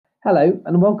Hello,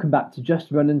 and welcome back to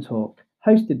Just Run and Talk,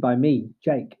 hosted by me,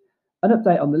 Jake. An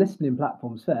update on the listening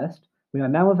platforms first. We are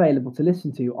now available to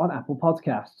listen to on Apple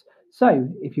Podcasts. So,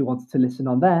 if you wanted to listen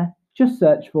on there, just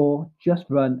search for Just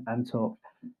Run and Talk.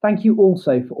 Thank you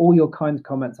also for all your kind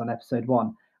comments on episode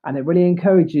 1, and it really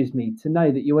encourages me to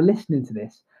know that you are listening to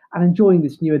this and enjoying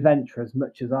this new adventure as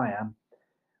much as I am.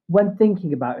 When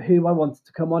thinking about who I wanted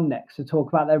to come on next to talk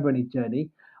about their running journey,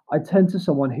 I turned to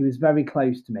someone who is very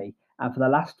close to me and for the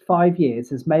last 5 years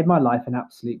has made my life an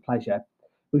absolute pleasure.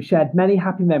 We've shared many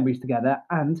happy memories together,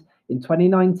 and in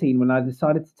 2019, when I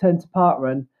decided to turn to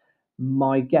parkrun,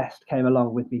 my guest came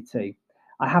along with me too.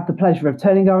 I have the pleasure of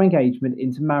turning our engagement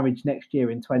into marriage next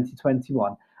year in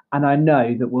 2021, and I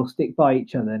know that we'll stick by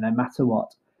each other no matter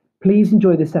what. Please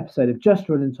enjoy this episode of Just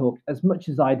Run and Talk as much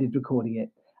as I did recording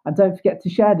it. And don't forget to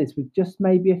share this with just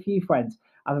maybe a few friends,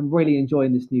 as I'm really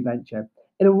enjoying this new venture.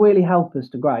 It'll really help us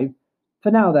to grow. For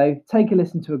now, though, take a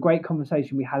listen to a great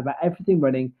conversation we had about everything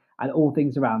running and all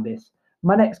things around this.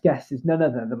 My next guest is none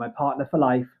other than my partner for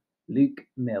life, Luke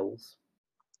Mills.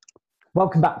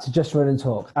 Welcome back to Just Run and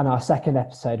Talk and our second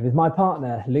episode with my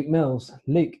partner, Luke Mills.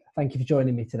 Luke, thank you for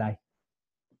joining me today.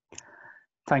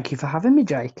 Thank you for having me,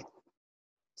 Jake.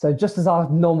 So just as our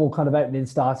normal kind of opening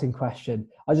starting question,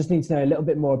 I just need to know a little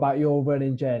bit more about your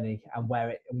running journey and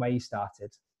where you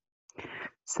started.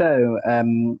 So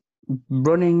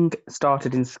running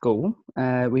started in school.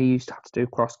 We used to have to do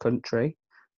cross country,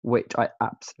 which I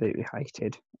absolutely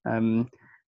hated.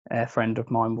 A friend of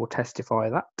mine will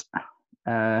testify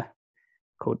that,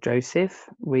 called Joseph.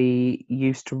 We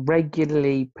used to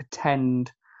regularly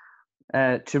pretend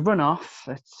to run off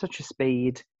at such a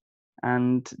speed,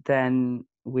 and then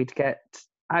we'd get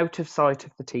out of sight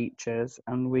of the teachers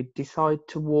and we'd decide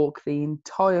to walk the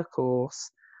entire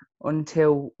course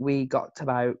until we got to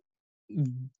about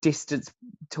distance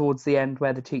towards the end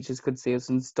where the teachers could see us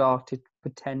and started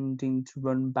pretending to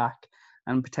run back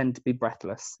and pretend to be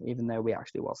breathless, even though we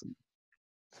actually wasn't.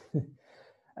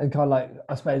 And kind of like,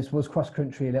 I suppose, was cross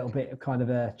country a little bit of kind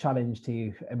of a challenge to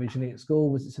you originally at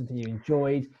school? Was it something you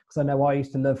enjoyed? Because I know I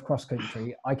used to love cross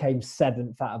country. I came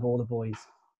 7th out of all the boys.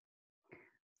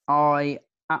 I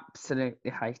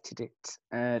absolutely hated it,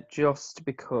 just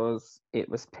because it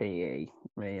was PE,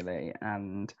 really,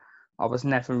 and I was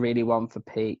never really one for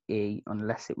PE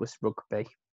unless it was rugby.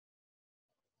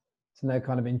 So no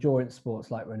kind of endurance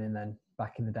sports like running then,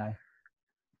 back in the day?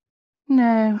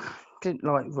 No, didn't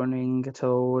like running at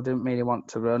all. Didn't really want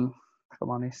to run, if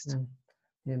I'm honest.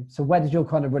 Yeah. So where did your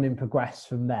kind of running progress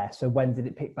from there? So when did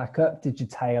it pick back up? Did you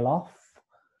tail off?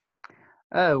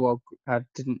 Oh, well, I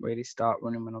didn't really start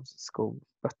running when I was at school,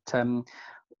 but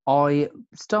I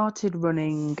started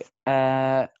running,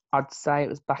 I'd say it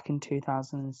was back in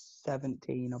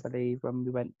 2017, I believe, when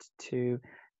we went to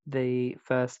the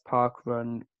first park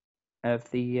run of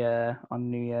the year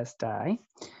on New Year's Day.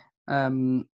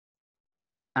 And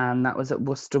that was at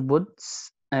Worcester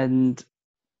Woods, and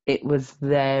it was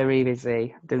very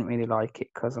busy. I didn't really like it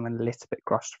because I'm a little bit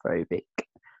claustrophobic.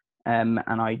 And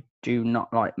I do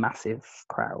not like massive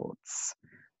crowds.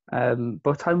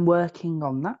 But I'm working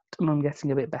on that and I'm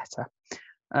getting a bit better.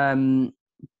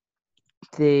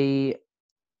 The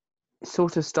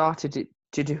sort of started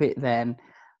to do it then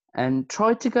and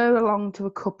tried to go along to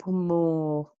a couple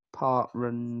more park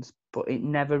runs, but it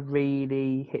never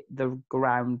really hit the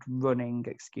ground running,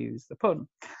 excuse the pun.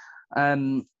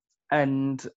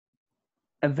 And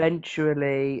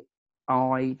eventually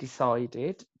I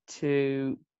decided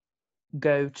to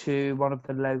go to one of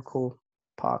the local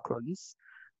park runs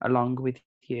along with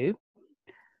you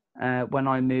when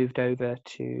I moved over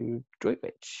to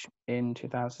Droitwich in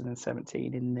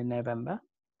 2017 in November.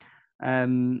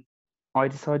 I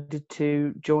decided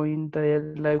to join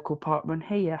the local park run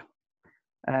here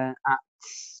at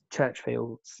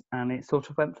Churchfields, and it sort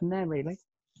of went from there, really.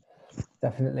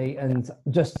 Definitely. And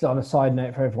just on a side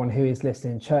note for everyone who is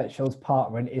listening, Churchfields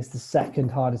Park Run is the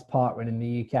second hardest park run in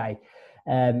the UK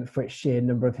for its sheer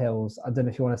number of hills. I don't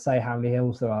know if you want to say how many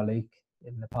hills there are, Luke,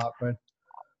 in the park run.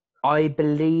 I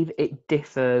believe it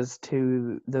differs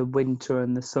to the winter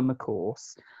and the summer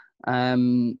course.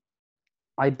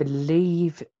 I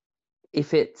believe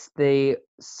if it's the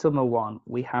summer one,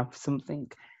 we have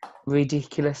something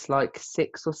ridiculous like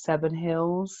 6 or 7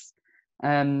 hills.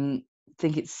 I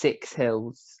think it's 6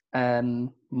 hills,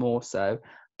 more so.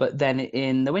 But then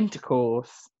in the winter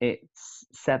course, it's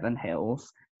 7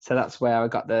 hills. So that's where I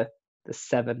got the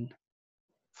 7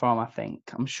 from, I think.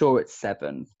 I'm sure it's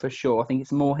 7 for sure. I think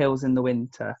it's more hills in the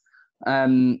winter.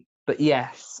 But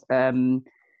yes,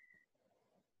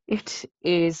 it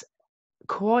is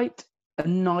quite a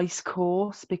nice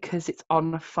course because it's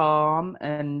on a farm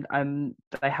and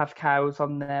they have cows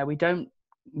on there. We don't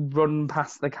run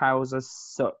past the cows as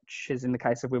such, as in the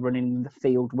case of we're running in the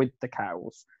field with the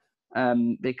cows,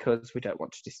 because we don't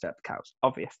want to disturb the cows,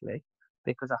 obviously,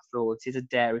 because after all, it is a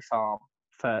dairy farm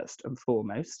first and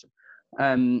foremost.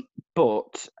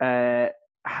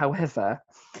 However,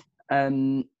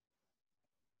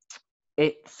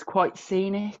 it's quite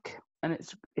scenic and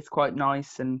it's quite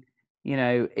nice, and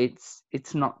it's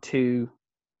not too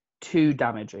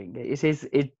damaging. It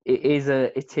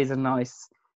is a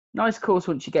nice course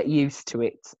once you get used to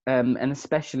it, and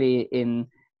especially in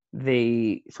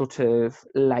the sort of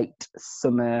late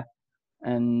summer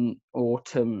and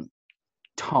autumn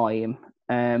time,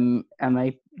 and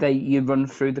they you run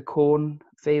through the corn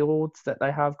fields that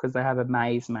they have, because they have a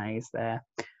maze there,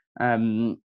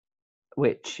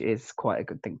 which is quite a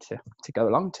good thing to go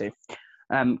along to,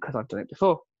 because I've done it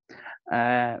before.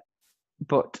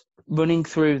 But running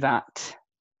through that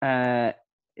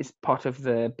is part of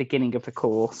the beginning of the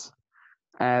course,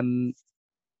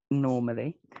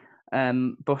 normally.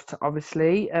 But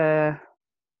obviously,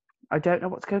 I don't know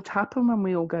what's going to happen when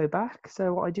we all go back,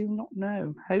 so I do not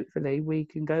know. Hopefully, we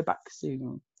can go back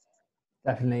soon.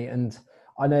 Definitely, and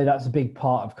I know that's a big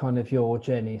part of kind of your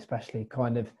journey, especially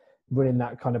kind of running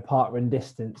that kind of part run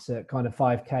distance at kind of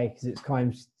 5K, because it's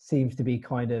kind of seems to be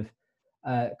kind of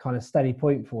steady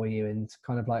point for you and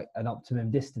kind of like an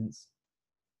optimum distance.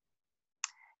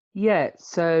 Yeah,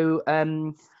 so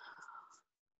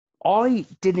I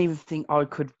didn't even think I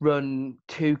could run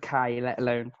 2K, let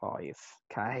alone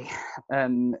 5K.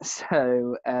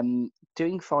 So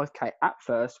doing 5K at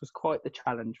first was quite the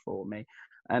challenge for me.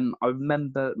 I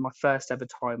remember my first ever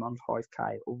time on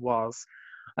 5K was,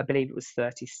 I believe it was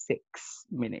 36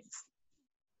 minutes.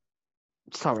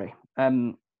 Sorry.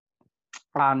 And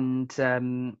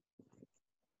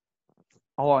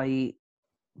I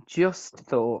just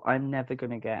thought I'm never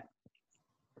going to get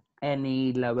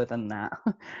any lower than that.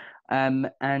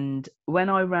 And when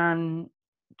I ran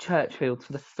Churchfield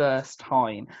for the first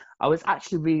time, I was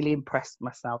actually really impressed with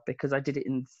myself because I did it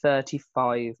in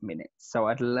 35 minutes. So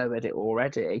I'd lowered it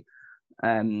already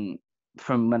from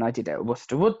when I did it at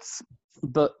Worcester Woods.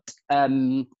 But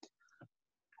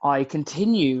I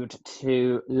continued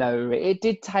to lower it. It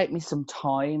did take me some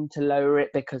time to lower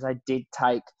it because I did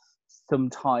take some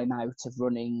time out of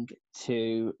running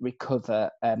to recover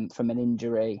from an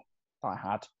injury I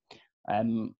had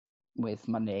with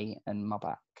my knee and my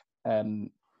back.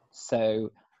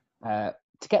 So to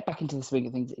get back into the swing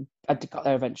of things, I got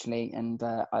there eventually, and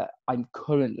I'm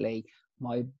currently,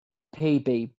 my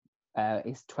PB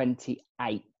is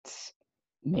 28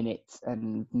 minutes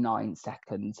and 9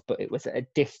 seconds, but it was at a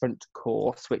different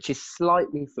course, which is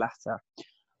slightly flatter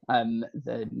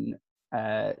than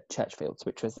Churchfields,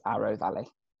 which was Arrow Valley.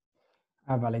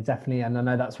 Arrow Valley, definitely, and I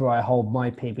know that's where I hold my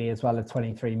PB as well, of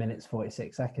 23 minutes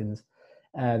 46 seconds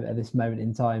at this moment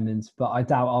in time, but I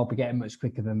doubt I'll be getting much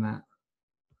quicker than that.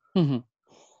 Mm-hmm.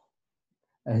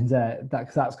 And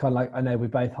that's kind of like, I know we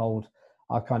both hold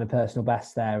our kind of personal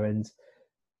best there. And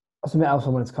something else I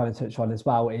wanted to kind of touch on as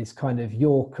well is kind of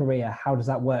your career. How does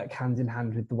that work hand in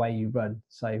hand with the way you run?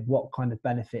 So what kind of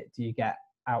benefit do you get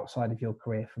outside of your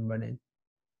career from running?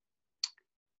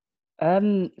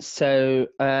 So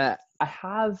I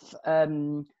have a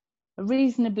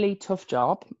reasonably tough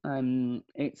job.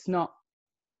 It's not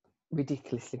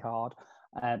ridiculously hard,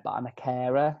 but I'm a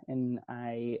carer in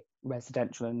a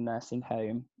residential and nursing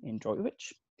home in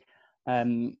Droitwich.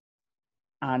 And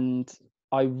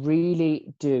I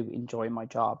really do enjoy my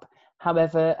job.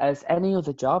 However, as any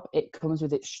other job, it comes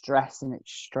with its stress and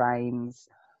its strains,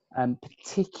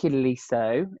 particularly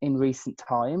so in recent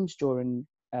times during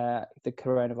the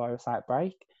coronavirus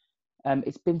outbreak.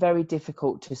 It's been very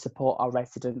difficult to support our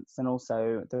residents and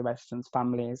also the residents'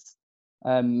 families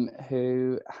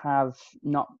who have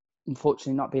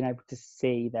unfortunately not been able to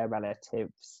see their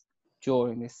relatives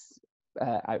during this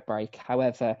outbreak.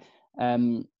 However,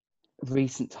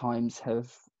 recent times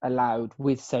have allowed,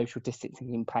 with social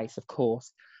distancing in place, of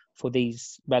course, for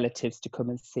these relatives to come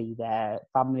and see their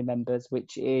family members,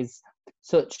 which is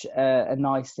such a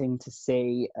nice thing to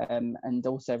see, and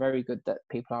also very good that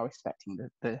people are respecting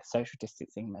the social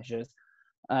distancing measures.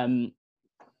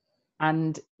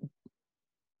 And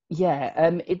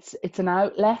yeah, it's an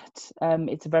outlet.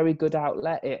 It's a very good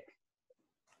outlet.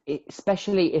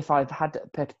 Especially if I've had a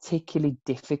particularly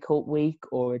difficult week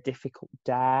or a difficult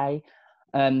day,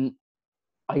 I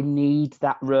need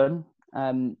that run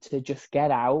to just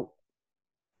get out,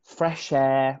 fresh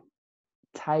air,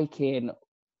 take in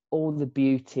all the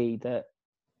beauty that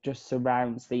just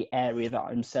surrounds the area that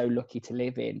I'm so lucky to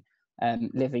live in,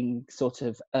 living sort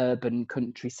of urban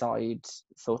countryside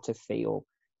sort of feel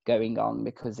going on,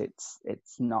 because it's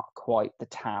not quite the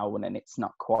town, and it's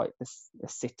not quite the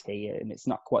city, and it's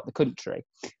not quite the country.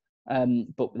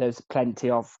 But there's plenty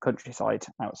of countryside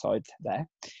outside there.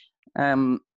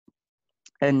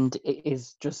 And it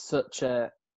is just such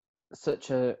an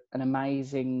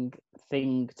amazing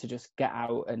thing to just get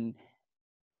out and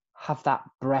have that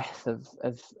breath of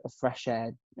fresh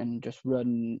air and just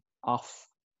run off.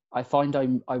 I find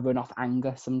I run off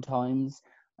anger sometimes,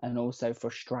 and also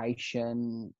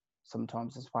frustration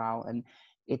sometimes as well. And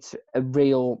it's a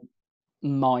real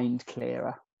mind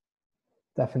clearer.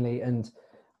 Definitely. And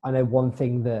I know one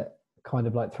thing that kind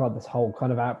of like throughout this whole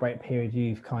kind of outbreak period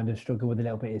you've kind of struggled with a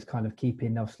little bit is kind of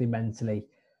keeping obviously mentally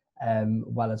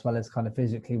well, as well as kind of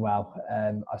physically well,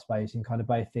 I suppose, in kind of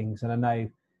both things. And I know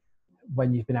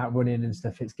when you've been out running and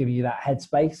stuff, it's giving you that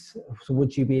headspace. So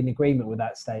would you be in agreement with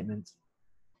that statement?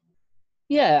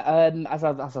 Yeah, as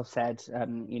I've said,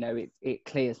 you know, it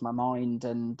clears my mind,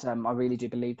 and I really do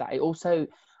believe that. It also,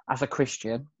 as a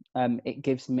Christian, it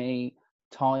gives me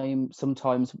time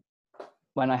sometimes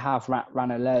when I have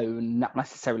ran alone, not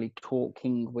necessarily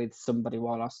talking with somebody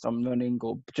whilst I'm running,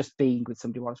 or just being with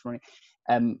somebody whilst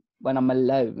running. When I'm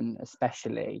alone,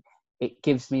 especially, it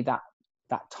gives me that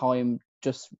time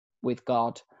just with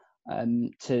God,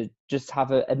 to just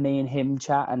have a me and him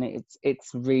chat, and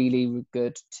it's really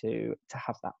good to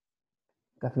have that.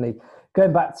 Definitely.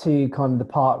 Going back to kind of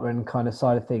the parkrun kind of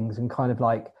side of things, and kind of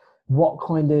like what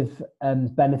kind of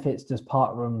benefits does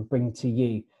parkrun bring to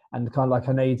you? And kind of like,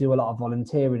 I know you do a lot of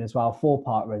volunteering as well for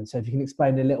parkrun. So if you can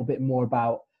explain a little bit more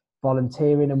about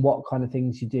volunteering and what kind of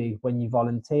things you do when you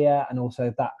volunteer, and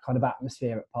also that kind of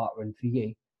atmosphere at parkrun for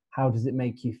you, how does it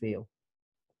make you feel?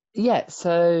 Yeah,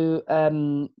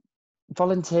 so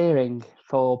volunteering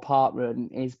for parkrun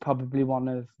is probably one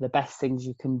of the best things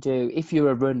you can do if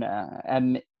you're a runner.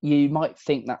 You might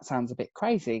think that sounds a bit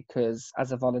crazy, because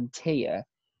as a volunteer,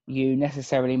 you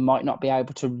necessarily might not be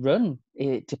able to run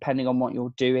depending on what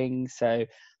you're doing. So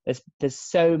there's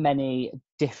so many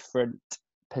different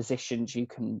positions you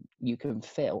can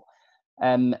fill,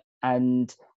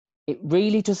 and it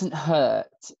really doesn't hurt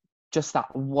just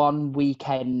that one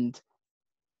weekend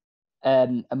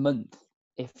a month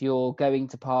if you're going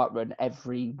to parkrun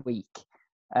every week.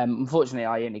 Unfortunately,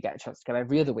 I only get a chance to go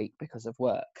every other week because of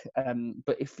work.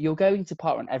 But if you're going to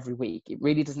parkrun every week, it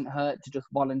really doesn't hurt to just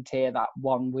volunteer that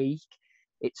 1 week.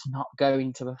 It's not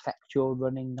going to affect your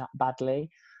running that badly,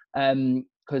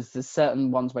 because there's certain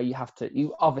ones where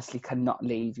you obviously cannot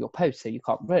leave your post, so you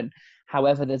can't run.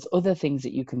 However, there's other things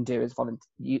that you can do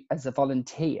as a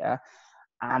volunteer,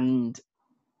 and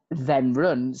then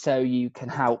run. So you can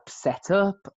help set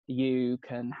up, you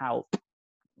can help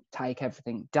take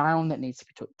everything down that needs to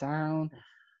be took down.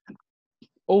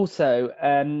 Also,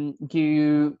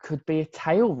 you could be a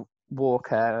tail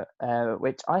walker,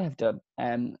 which I have done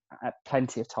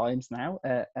plenty of times now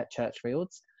at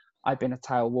Churchfields. I've been a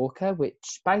tail walker,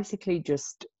 which basically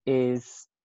just is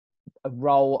a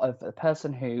role of the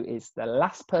person who is the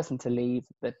last person to leave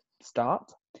the start,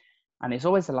 and it's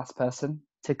always the last person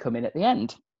to come in at the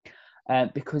end.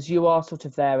 Because you are sort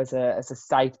of there as a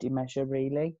safety measure,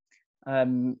 really.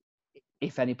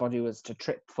 If anybody was to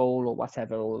trip, fall, or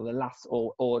whatever, or the last,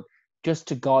 or just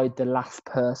to guide the last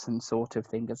person, sort of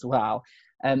thing as well.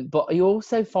 But you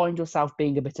also find yourself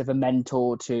being a bit of a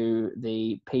mentor to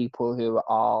the people who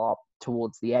are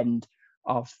towards the end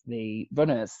of the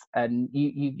runners, and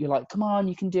you're like, come on,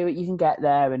 you can do it, you can get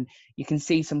there. And you can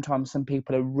see sometimes some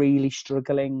people are really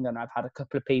struggling, and I've had a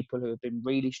couple of people who have been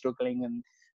really struggling and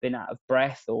been out of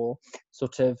breath, or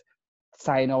sort of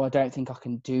saying, oh, I don't think I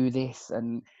can do this.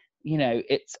 And you know,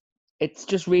 it's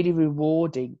just really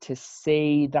rewarding to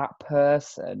see that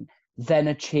person then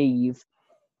achieve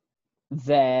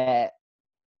their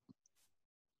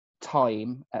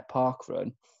time at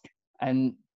parkrun,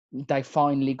 and they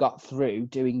finally got through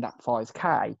doing that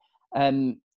 5k.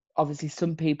 Obviously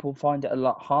some people find it a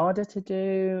lot harder to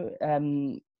do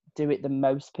it than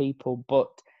most people, but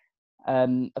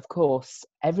of course,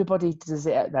 everybody does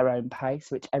it at their own pace,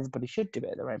 which everybody should do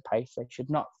it at their own pace. They should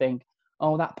not think,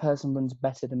 oh, that person runs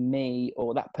better than me,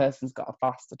 or that person's got a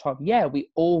faster time. Yeah, we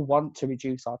all want to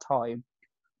reduce our time,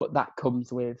 but that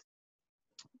comes with,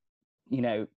 you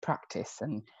know, practice.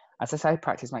 And as I say,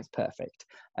 practice makes perfect,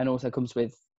 and also comes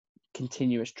with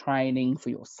continuous training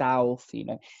for yourself, you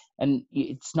know. And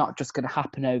it's not just going to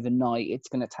happen overnight. It's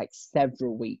going to take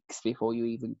several weeks before you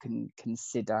even can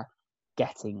consider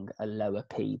getting a lower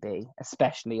PB,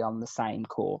 especially on the same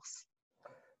course.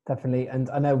 Definitely. And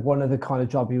I know one of the kind of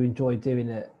job you enjoy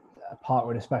doing at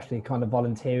parkrun, especially kind of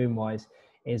volunteering wise,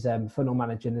 is funnel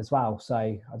managing as well. So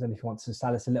I don't know if you want to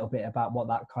tell us a little bit about what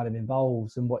that kind of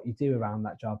involves and what you do around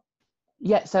that job.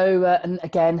 Yeah, so and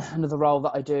again, another role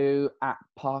that I do at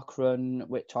Parkrun,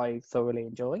 which I thoroughly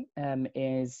enjoy,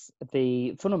 is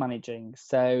the funnel managing.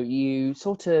 So you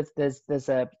sort of there's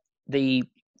the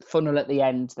funnel at the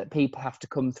end that people have to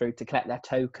come through to collect their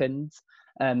tokens,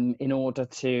 in order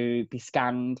to be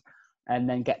scanned and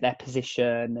then get their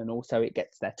position, and also it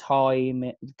gets their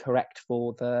time correct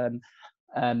for them,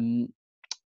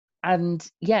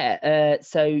 and yeah,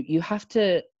 so you have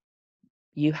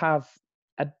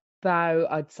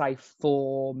about, I'd say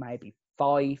 4, maybe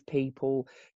 5 people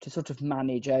to sort of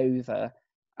manage over,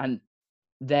 and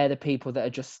they're the people that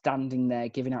are just standing there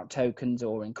giving out tokens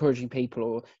or encouraging people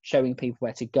or showing people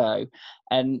where to go,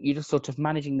 and you're just sort of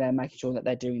managing them, making sure that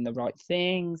they're doing the right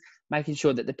things, making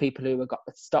sure that the people who have got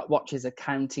the stopwatches are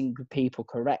counting people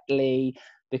correctly,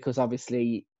 because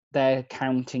obviously they're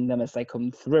counting them as they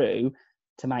come through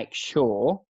to make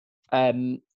sure,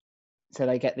 so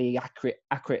they get the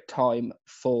accurate time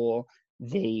for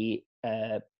the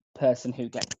person who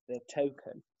gets the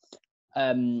token.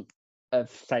 Of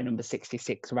say number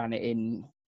 66 ran it in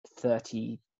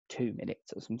 32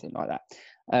 minutes or something like that.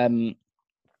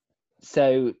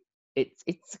 So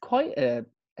it's quite a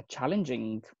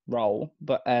challenging role,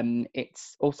 but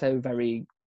it's also a very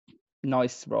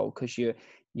nice role, because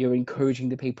you're encouraging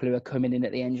the people who are coming in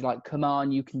at the end. You're like, come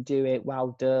on, you can do it,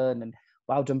 well done, and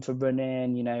well done for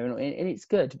running, and it's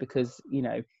good because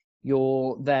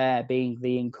you're there being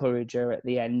the encourager at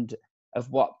the end of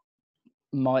what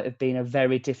might have been a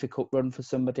very difficult run for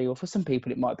somebody, or for some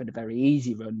people it might have been a very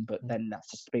easy run, but then that's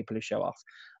just people who show off.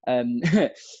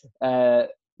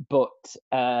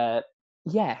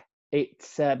 Yeah,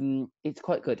 it's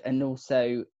quite good, and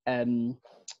also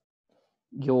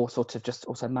you're sort of just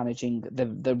also managing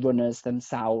the runners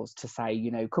themselves to say,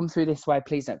 come through this way,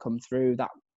 please don't come through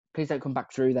that, please don't come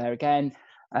back through there again.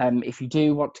 If you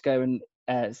do want to go and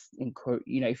if you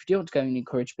do want to go and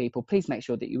encourage people, please make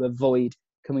sure that you avoid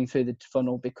coming through the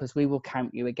funnel, because we will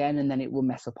count you again and then it will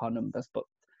mess up our numbers. But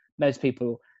most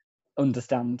people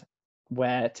understand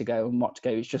where to go and what to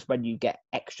go. It's just when you get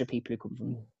extra people who come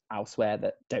from elsewhere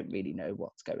that don't really know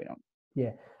what's going on.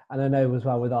 Yeah, and I know as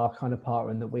well with our kind of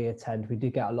parkrun that we attend, we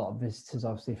do get a lot of visitors,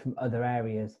 obviously from other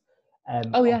areas.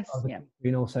 Oh yes, yeah.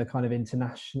 And also kind of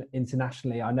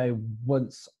internationally. I know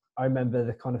once I remember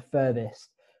the kind of furthest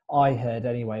I heard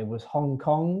anyway was Hong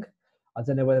Kong. I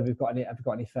don't know whether we've got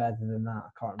any further than that. I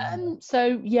can't remember.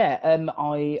 So yeah,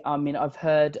 I mean I've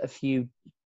heard a few.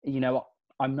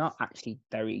 I'm not actually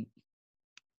very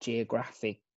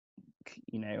geographic.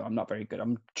 I'm not very good.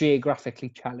 I'm geographically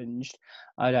challenged.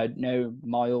 I don't know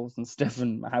miles and stuff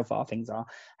and how far things are.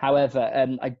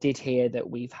 However, I did hear that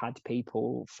we've had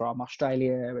people from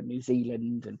Australia and New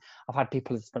Zealand, and I've had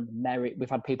people from America. We've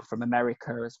had people from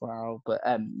America as well. But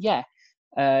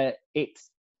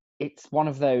it's one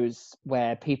of those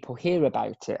where people hear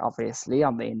about it, obviously,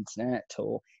 on the internet,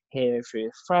 or hear through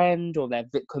a friend, or they've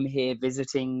come here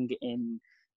visiting in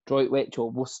Droitwich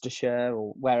or Worcestershire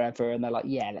or wherever, and they're like,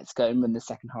 yeah, let's go and run the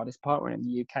second hardest parkrun in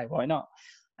the UK, why not?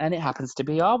 And it happens to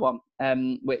be our one,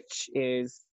 which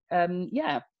is,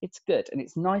 it's good. And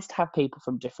it's nice to have people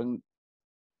from different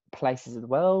places of the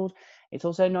world. It's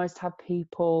also nice to have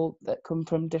people that come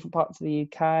from different parts of the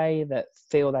UK that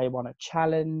feel they want a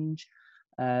challenge.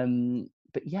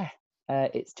 But yeah,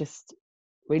 it's just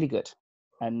really good.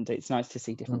 And it's nice to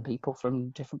see different people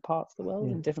from different parts of the world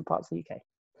and different parts of the UK.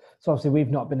 So obviously we've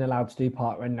not been allowed to do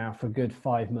parkrun now for a good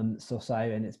 5 months or so,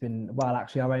 and it's been, well,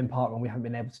 actually our own parkrun we haven't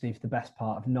been able to do for the best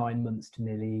part of 9 months to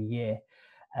nearly a year.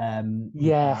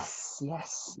 Yes,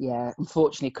 yeah.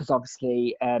 Unfortunately, because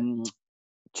obviously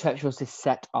Churchill's is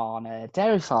set on a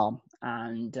dairy farm,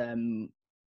 and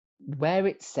where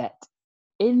it's set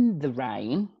in the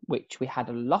rain, which we had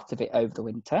a lot of it over the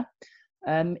winter,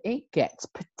 it gets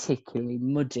particularly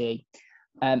muddy.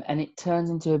 And it turns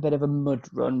into a bit of a mud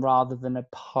run rather than a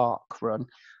park run.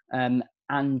 And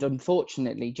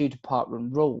unfortunately, due to park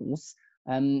run rules,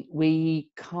 we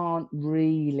can't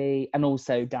really, and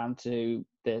also down to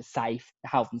the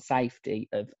health and safety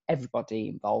of everybody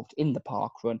involved in the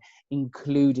park run,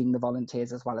 including the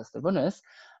volunteers as well as the runners,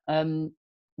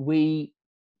 we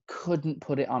couldn't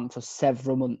put it on for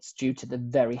several months due to the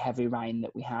very heavy rain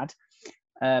that we had.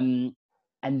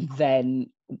 And then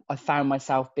I found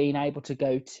myself being able to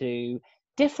go to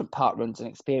different park runs and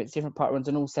experience different park runs,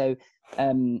 and also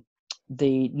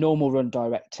the normal run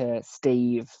director,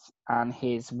 Steve, and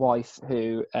his wife,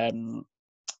 who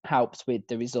helps with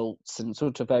the results and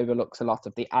sort of overlooks a lot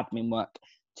of the admin work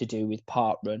to do with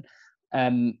park run.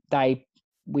 They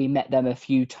we met them a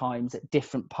few times at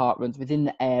different park runs within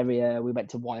the area. We went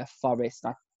to Wyre Forest.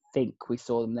 I think we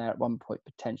saw them there at one point,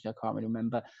 potentially. I can't really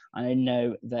remember. And I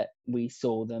know that we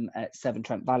saw them at Severn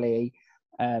Trent Valley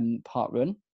park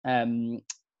run.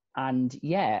 And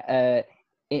yeah,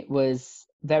 it was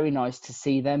very nice to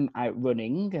see them out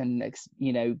running and,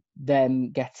 you know,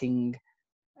 them getting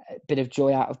a bit of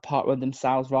joy out of park run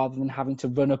themselves rather than having to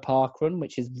run a park run,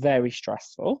 which is very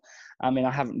stressful. I mean,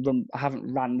 I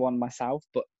haven't ran one myself,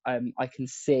 but I can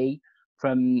see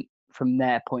from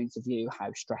their point of view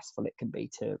how stressful it can be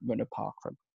to run a park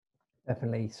run.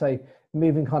 Definitely. So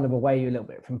moving kind of away a little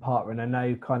bit from park run, I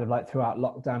know kind of like throughout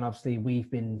lockdown, obviously we've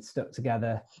been stuck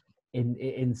together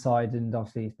inside, and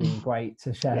obviously it's been great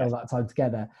to share all that time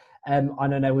together. And I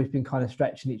know we've been kind of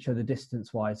stretching each other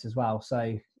distance wise as well. So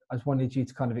I just wanted you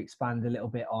to kind of expand a little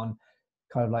bit on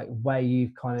kind of like where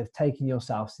you've kind of taken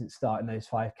yourself since starting those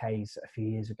 5Ks a few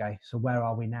years ago. So where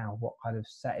are we now? What kind of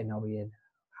setting are we in?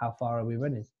 How far are we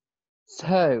running?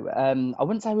 So I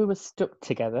wouldn't say we were stuck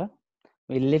together.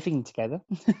 We're living together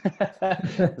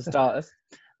for starters.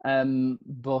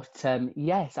 But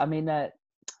yes, I mean,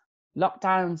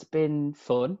 lockdown's been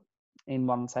fun in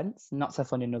one sense, not so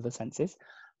fun in other senses.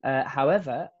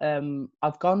 However,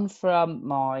 I've gone from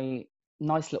my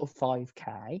nice little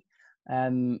 5K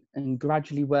and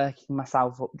gradually working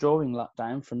myself up during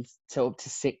lockdown up to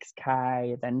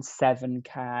 6K, then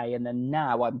 7K, and then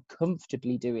now I'm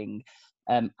comfortably doing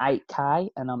 8K,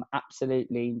 and I'm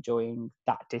absolutely enjoying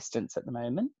that distance at the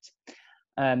moment.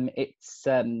 It's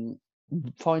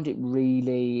find it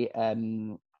really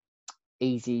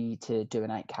easy to do an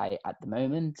 8K at the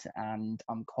moment, and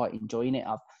I'm quite enjoying it.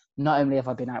 Not only have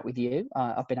I been out with you,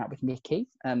 I've been out with Nikki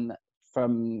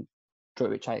from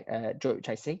Droitwich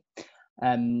AC.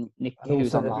 Nikki, who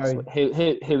was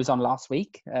on last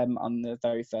week on the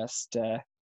very first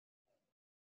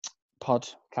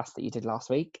podcast that you did last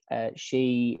week.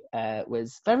 She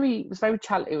was very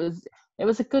challenging. It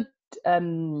was a good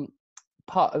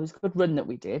part. It was a good run that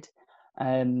we did.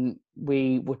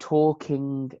 We were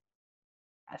talking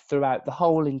throughout the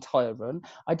whole entire run.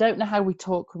 I don't know how we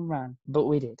talked and ran, but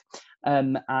we did.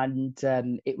 And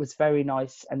it was very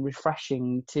nice and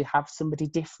refreshing to have somebody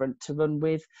different to run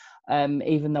with.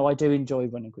 Even though I do enjoy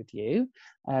running with you,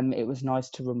 it was nice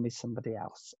to run with somebody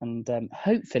else. And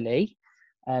hopefully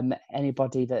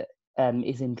anybody that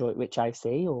is in Droitwich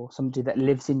AC, or somebody that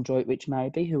lives in Droitwich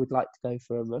maybe, who would like to go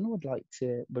for a run,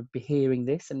 would be hearing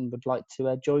this and would like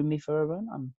to join me for a run,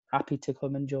 I'm happy to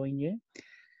come and join you.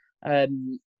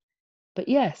 But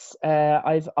yes,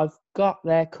 I've got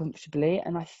there comfortably,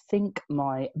 and I think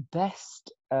my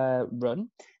best run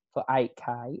for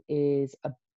 8K is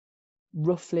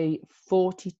roughly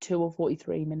 42 or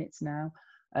 43 minutes now.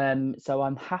 So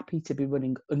I'm happy to be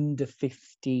running under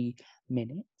 50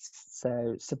 minutes,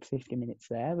 so sub 50 minutes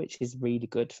there, which is really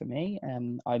good for me.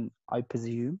 I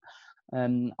presume.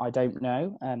 I don't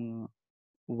know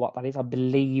what that is. I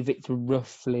believe it's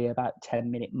roughly about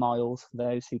 10-minute miles for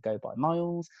those who go by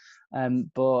miles,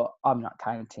 but I'm not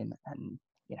counting, and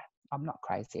I'm not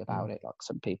crazy about it like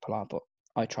some people are, but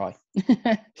I try.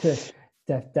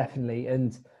 Definitely.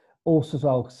 And also as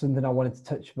well, something I wanted to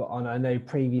touch on, I know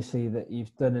previously that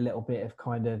you've done a little bit of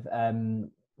kind of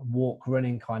walk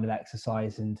running kind of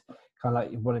exercise, and kind of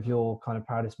like one of your kind of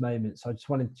proudest moments. So I just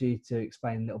wanted you to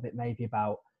explain a little bit maybe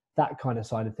about that kind of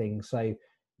side of things. So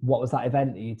what was that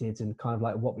event that you did, and kind of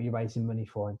like what were you raising money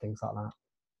for and things like that?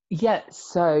 Yeah,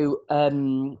 so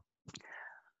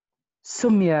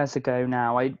some years ago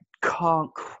now, I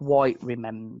can't quite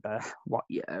remember what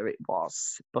year it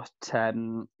was, but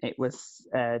it was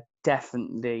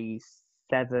definitely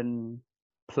 7+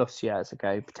 years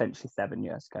ago, potentially 7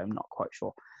 years ago, I'm not quite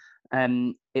sure.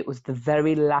 It was the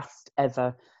very last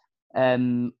ever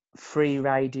free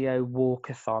radio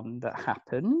walkathon that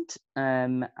happened,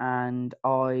 and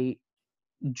I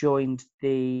joined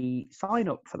the sign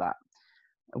up for that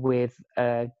with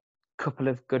a couple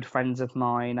of good friends of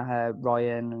mine,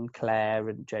 Ryan and Claire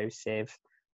and Joseph,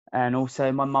 and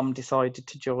also my mum decided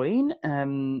to join.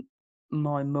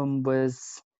 My mum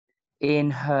was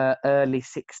in her early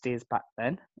 60s back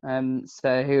then,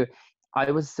 so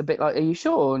I was a bit like, "Are you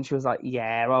sure?" And she was like,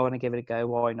 "Yeah, I want to give it a go.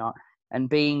 Why not?" And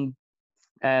being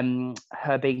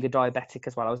her being a diabetic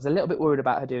as well, I was a little bit worried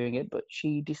about her doing it, but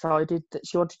she decided that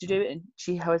she wanted to do it, and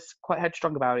she was quite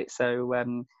headstrong about it. So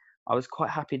I was quite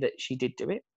happy that she did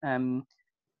do it, and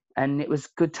it was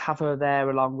good to have her there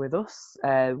along with us.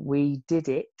 We did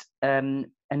it, and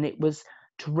it was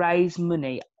to raise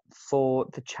money for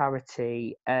the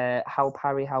charity Help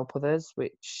Harry Help Others,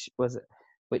 which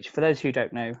for those who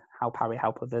don't know, Help Harry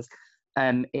Help Others,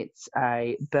 it's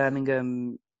a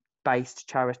Birmingham based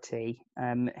charity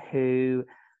who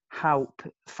help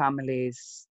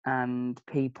families and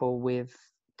people with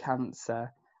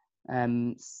cancer.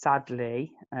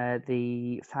 Sadly,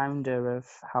 the founder of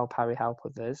Help Harry Help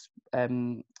Others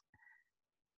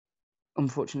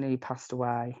unfortunately passed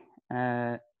away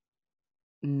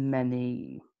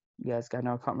many years ago.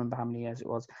 Now I can't remember how many years it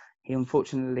was. He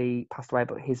unfortunately passed away,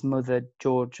 but his mother,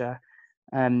 Georgia,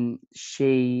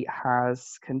 she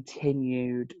has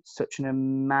continued such an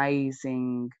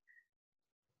amazing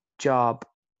job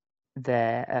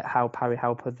there at Help Harry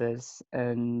Help Others,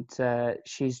 and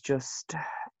she's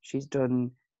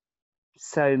done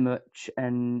so much,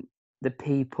 and the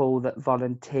people that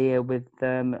volunteer with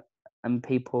them and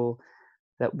people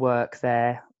that work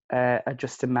there are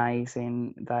just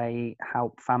amazing. They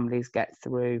help families get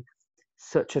through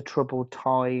such a troubled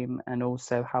time, and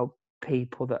also help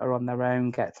people that are on their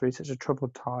own get through such a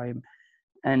troubled time.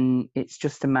 And it's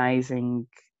just amazing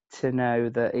to know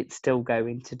that it's still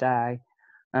going today.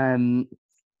 And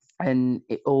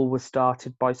it all was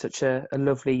started by such a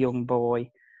lovely young boy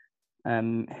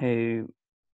who,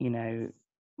 you know,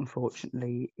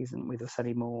 unfortunately isn't with us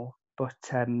anymore. But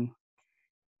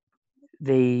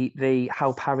the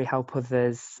Help Harry Help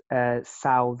Others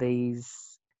sell these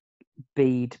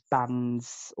bead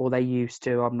bands, or they used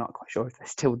to. I'm not quite sure if they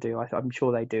still do. I'm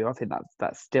sure they do. I think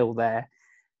that's still their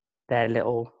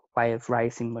little way of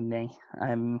raising money.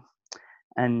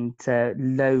 And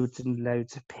loads and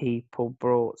loads of people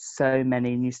brought so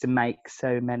many and used to make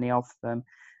so many of them.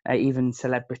 Even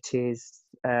celebrities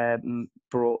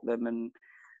brought them and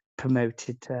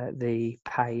promoted the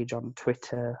page on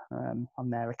Twitter on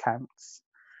their accounts.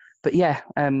 But yeah,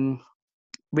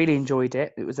 really enjoyed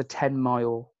it. It was a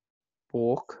 10-mile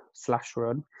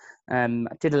walk/run.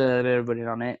 I did a little bit of running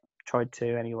on it, tried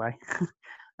to anyway.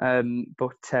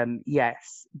 But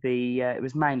yes, it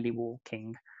was mainly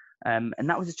walking. And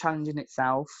that was a challenge in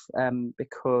itself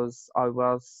because I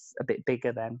was a bit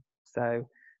bigger then. So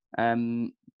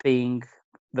being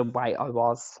the weight I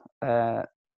was,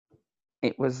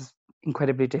 it was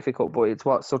incredibly difficult, but it's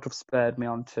what sort of spurred me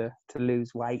on to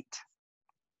lose weight.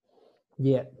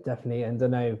 Yeah, definitely. And I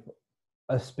know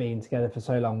us being together for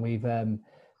so long, we've done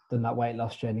that weight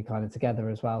loss journey kind of together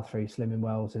as well through Slimming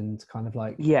World, and kind of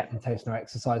like tasting our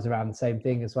exercise around the same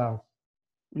thing as well.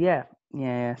 Yeah.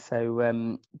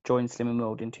 So joined Slimming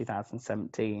World in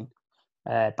 2017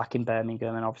 back in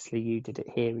Birmingham, and obviously you did it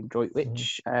here in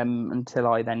Droitwich until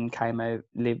I then come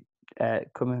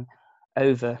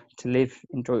over to live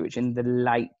in Droitwich in the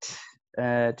late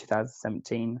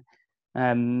 2017.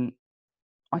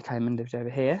 I came and lived over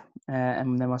here,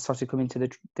 and then I started coming to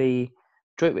the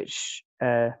Droitwich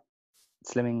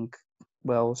Slimming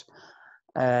World,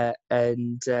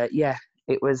 and yeah,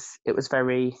 it was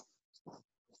very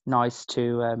nice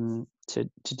to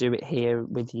do it here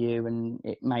with you, and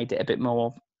it made it a bit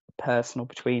more personal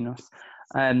between us.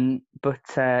 But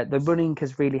the running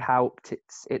has really helped.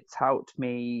 It's helped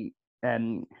me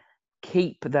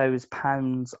keep those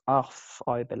pounds off,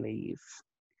 I believe.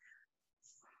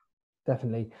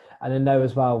 Definitely. And I know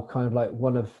as well, kind of like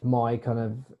one of my kind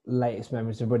of latest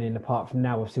memories of running, apart from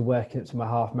now obviously working up to my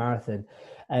half marathon,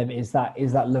 is that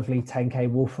lovely 10k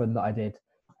wolf run that I did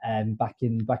back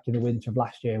in the winter of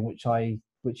last year, in which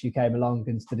you came along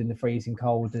and stood in the freezing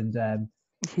cold and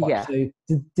Yeah. So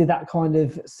did that kind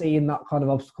of, seeing that kind of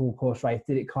obstacle course race,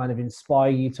 did it kind of inspire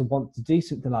you to want to do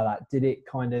something like that? Did it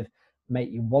kind of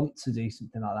make you want to do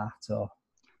something like that, or?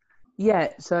 Yeah,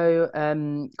 so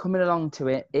coming along to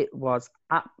it, it was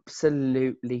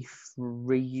absolutely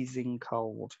freezing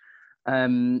cold.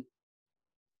 It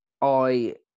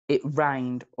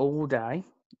rained all day.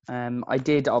 I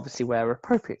did obviously wear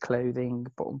appropriate clothing,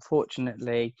 but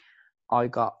unfortunately, I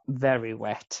got very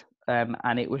wet,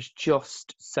 and it was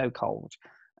just so cold.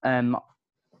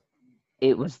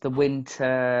 It was the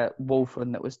winter wolf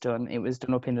run that was done. It was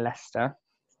done up in Leicester,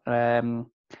 and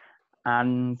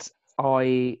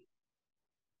I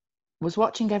was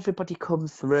watching everybody come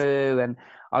through, and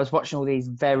I was watching all these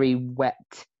very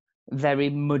wet, very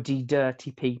muddy,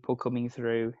 dirty people coming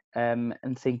through, and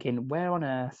thinking, where on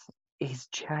earth is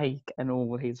Jake and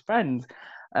all his friends?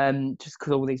 Just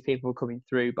because all these people were coming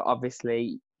through, but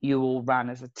obviously you all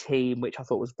ran as a team, which I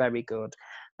thought was very good.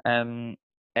 And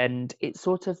it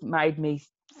sort of made me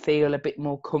feel a bit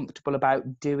more comfortable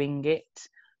about doing it,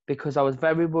 because I was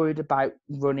very worried about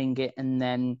running it and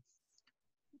then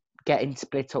getting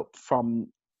split up from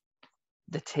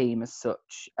the team as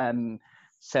such.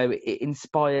 So it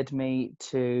inspired me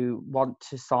to want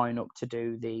to sign up to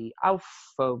do the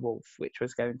Alpha Wolf, which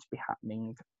was going to be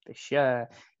happening this year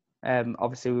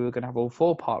Obviously, we were going to have all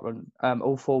four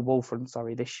wolf runs,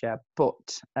 this year.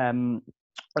 But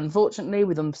unfortunately,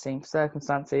 with unforeseen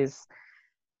circumstances,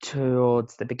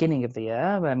 towards the beginning of the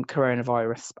year,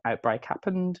 coronavirus outbreak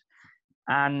happened,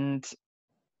 and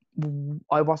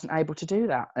I wasn't able to do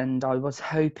that. And I was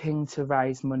hoping to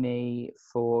raise money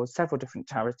for several different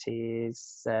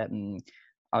charities. I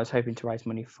was hoping to raise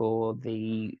money for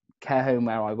the care home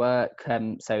where I work,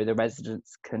 so the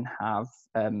residents can have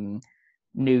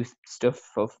new stuff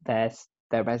for their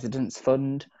residents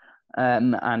fund,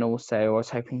 and also I was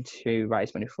hoping to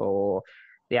raise money for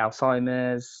the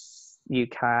Alzheimer's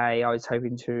UK. I was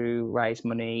hoping to raise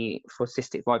money for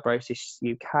Cystic Fibrosis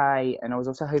UK, and I was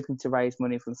also hoping to raise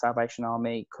money for the Salvation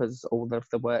Army, because all of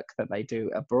the work that they do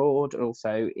abroad,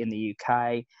 also in the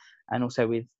UK, and also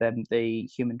with the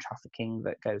human trafficking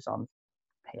that goes on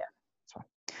here.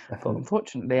 But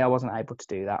unfortunately, I wasn't able to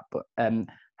do that. But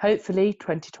hopefully,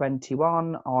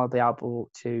 2021, I'll be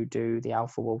able to do the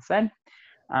Alpha Wolf then,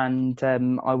 and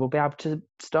I will be able to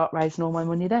start raising all my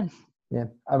money then. Yeah,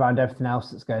 around everything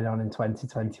else that's going on in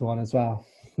 2021 as well.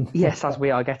 Yes, as we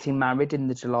are getting married in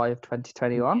the July of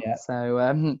 2021. Yeah.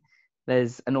 So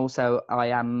and also I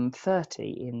am 30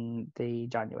 in the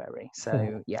January.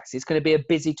 So yes, it's going to be a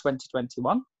busy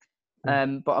 2021,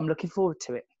 but I'm looking forward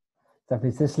to it.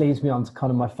 Definitely. So this leads me on to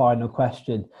kind of my final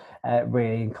question,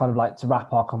 really, and kind of like to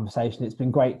wrap our conversation. It's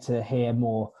been great to hear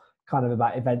more kind of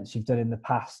about events you've done in the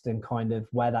past and kind of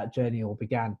where that journey all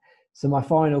began. So my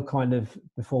final kind of,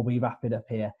 before we wrap it up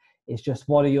here, is just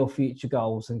what are your future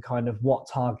goals and kind of what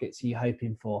targets are you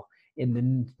hoping for in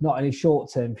the not only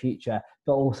short-term future,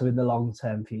 but also in the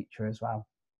long-term future as well?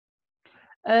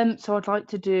 So I'd like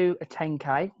to do a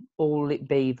 10K, all it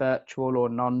be virtual or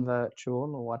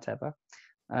non-virtual or whatever.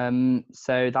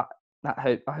 So I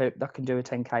hope I can do a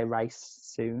 10K race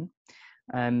soon,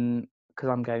 because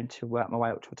I'm going to work my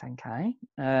way up to a 10K.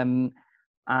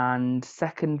 And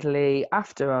secondly,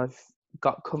 after I've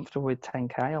got comfortable with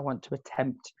 10K, I want to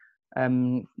attempt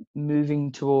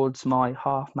moving towards my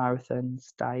half marathon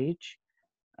stage.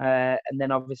 And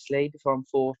then obviously before I'm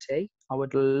 40, I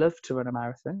would love to run a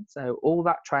marathon. So all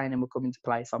that training will come into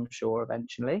place, I'm sure,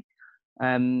 eventually.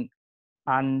 Yeah,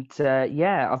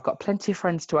 I've got plenty of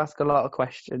friends to ask a lot of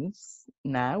questions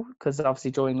now, because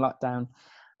obviously during lockdown,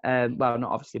 well,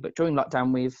 not obviously, but during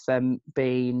lockdown, we've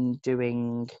been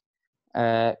doing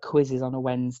quizzes on a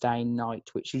Wednesday night,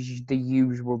 which is the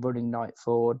usual running night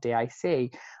for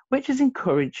DAC, which has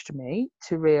encouraged me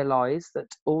to realise that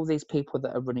all these people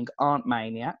that are running aren't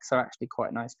maniacs, are actually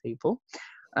quite nice people.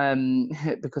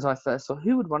 Because I first thought,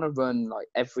 who would want to run like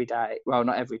every day? Well,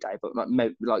 not every day, but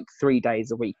like 3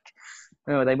 days a week.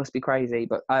 Oh, they must be crazy.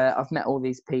 But I've met all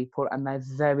these people, and they're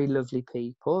very lovely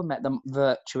people. Met them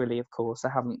virtually, of course. I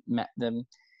haven't met them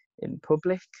in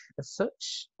public as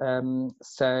such.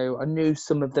 So I knew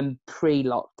some of them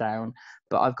pre-lockdown,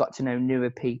 but I've got to know newer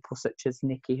people, such as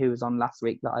Nikki, who was on last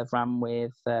week, that I've ran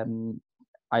with.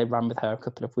 I ran with her a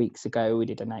couple of weeks ago. We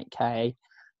did an 8K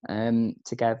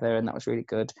together, and that was really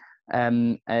good.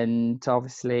 And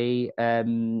obviously,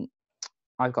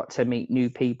 I've got to meet new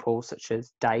people such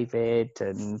as David,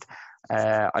 and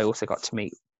I also got to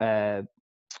meet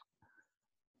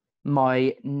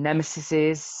my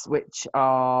nemesises, which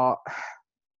are,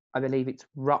 I believe it's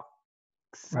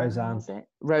Roseanne. Is it?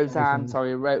 Roseanne,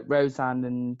 sorry, Roseanne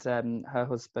and her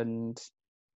husband.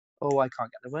 Oh, I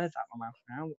can't get the words out of my mouth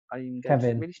now. I'm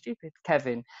going really stupid.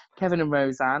 Kevin and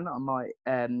Roseanne are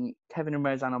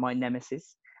my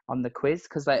nemesis on the quiz,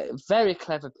 because they're very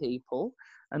clever people,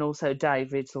 and also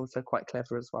David's also quite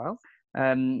clever as well.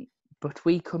 But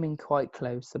we come in quite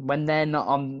close, and when they're not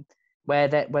on,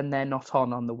 when they're not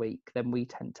on the week, then we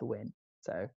tend to win.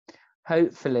 So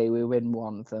hopefully we win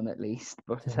one of them at least.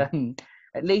 But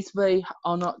at least we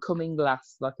are not coming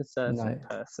last like a certain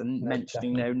person,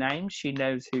 mentioning no names. She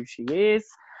knows who she is.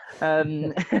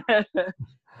 Wooden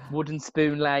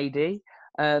spoon lady.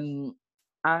 And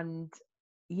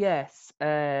yes,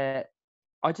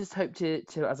 I just hope to,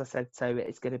 as I said, so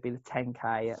it's going to be the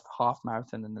 10K, half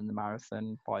marathon, and then the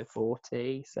marathon by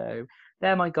 40. So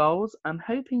they're my goals. I'm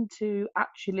hoping to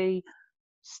actually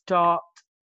start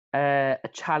a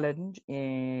challenge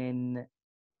in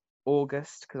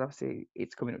August, because obviously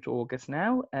it's coming up to August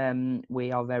now.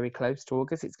 We are very close to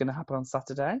August. It's going to happen on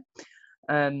Saturday.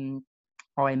 I'm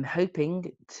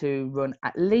hoping to run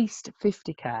at least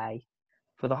 50K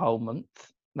for the whole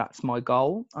month. That's my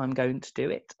goal. I'm going to do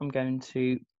it. I'm going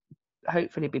to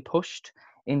hopefully be pushed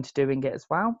into doing it as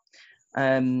well.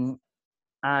 And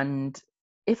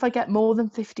if I get more than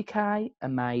 50K,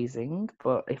 amazing.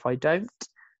 But if I don't,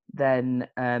 then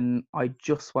I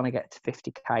just want to get to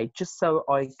 50K, just so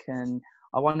I can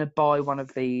I want to buy one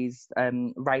of these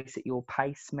race at your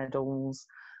pace medals,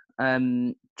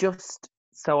 just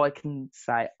so I can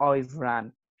say I've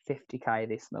ran 50k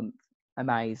this month.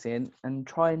 Amazing, and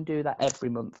try and do that every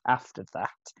month after that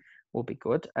will be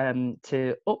good,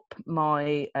 to up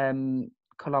my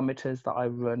kilometers that I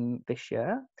run this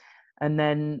year. And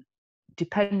then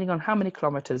depending on how many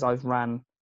kilometers I've ran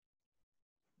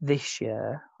this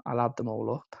year, I'll add them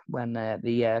all up when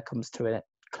the year comes to a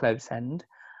close end.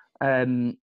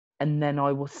 And then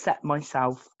I will set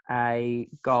myself a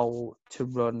goal to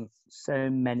run so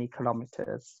many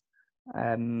kilometers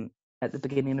at the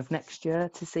beginning of next year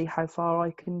to see how far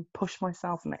I can push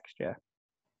myself next year.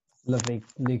 Lovely,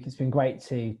 Luke. It's been great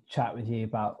to chat with you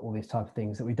about all these type of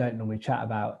things that we don't normally chat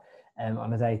about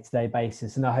on a day-to-day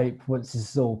basis. And I hope once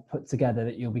this is all put together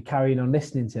that you'll be carrying on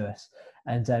listening to us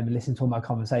and listening to all my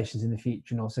conversations in the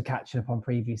future, and also catching up on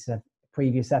previous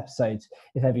episodes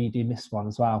if ever you do miss one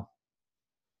as well.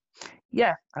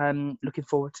 Yeah, looking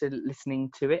forward to listening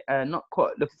to it. Not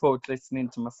quite looking forward to listening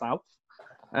to myself,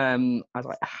 as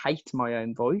I hate my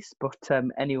own voice. But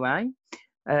anyway,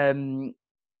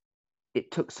 it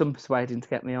took some persuading to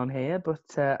get me on here, but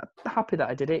happy that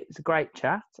I did it. It's a great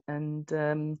chat,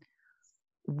 and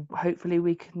hopefully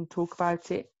we can talk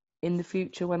about it in the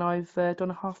future when I've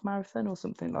done a half marathon or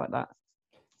something like that.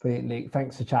 Brilliant, Luke.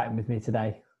 Thanks for chatting with me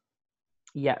today.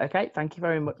 Yeah, okay. Thank you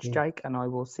very much, Jake, and I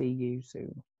will see you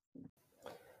soon.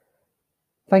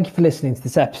 Thank you for listening to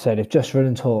this episode of Just Run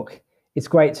and Talk. It's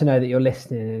great to know that you're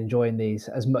listening and enjoying these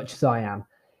as much as I am.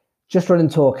 Just Run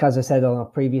and Talk, as I said on our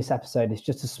previous episode, is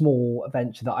just a small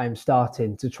adventure that I am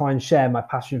starting to try and share my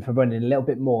passion for running a little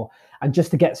bit more, and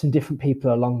just to get some different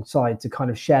people alongside to kind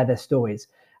of share their stories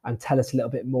and tell us a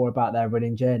little bit more about their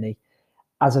running journey.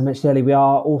 As I mentioned earlier, we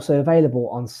are also available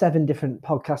on 7 different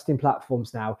podcasting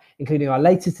platforms now, including our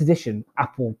latest edition,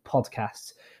 Apple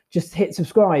Podcasts. Just hit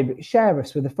subscribe, share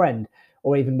us with a friend,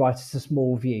 or even write us a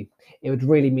small review. It would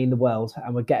really mean the world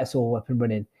and would get us all up and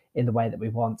running in the way that we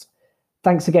want.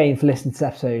 Thanks again for listening to this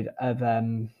episode of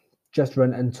Just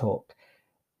Run and Talk.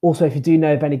 Also, if you do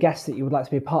know of any guests that you would like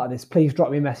to be a part of this, please drop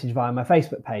me a message via my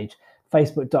Facebook page,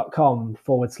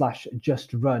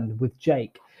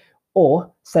 facebook.com/justrunwithjake,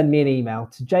 or send me an email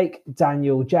to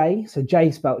JakeDanielJ, so J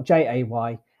spelled Jay,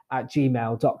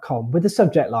 @gmail.com with the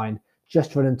subject line,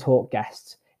 Just Run and Talk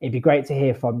guests. It'd be great to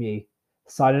hear from you.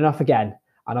 Signing off again,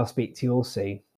 and I'll speak to you all soon.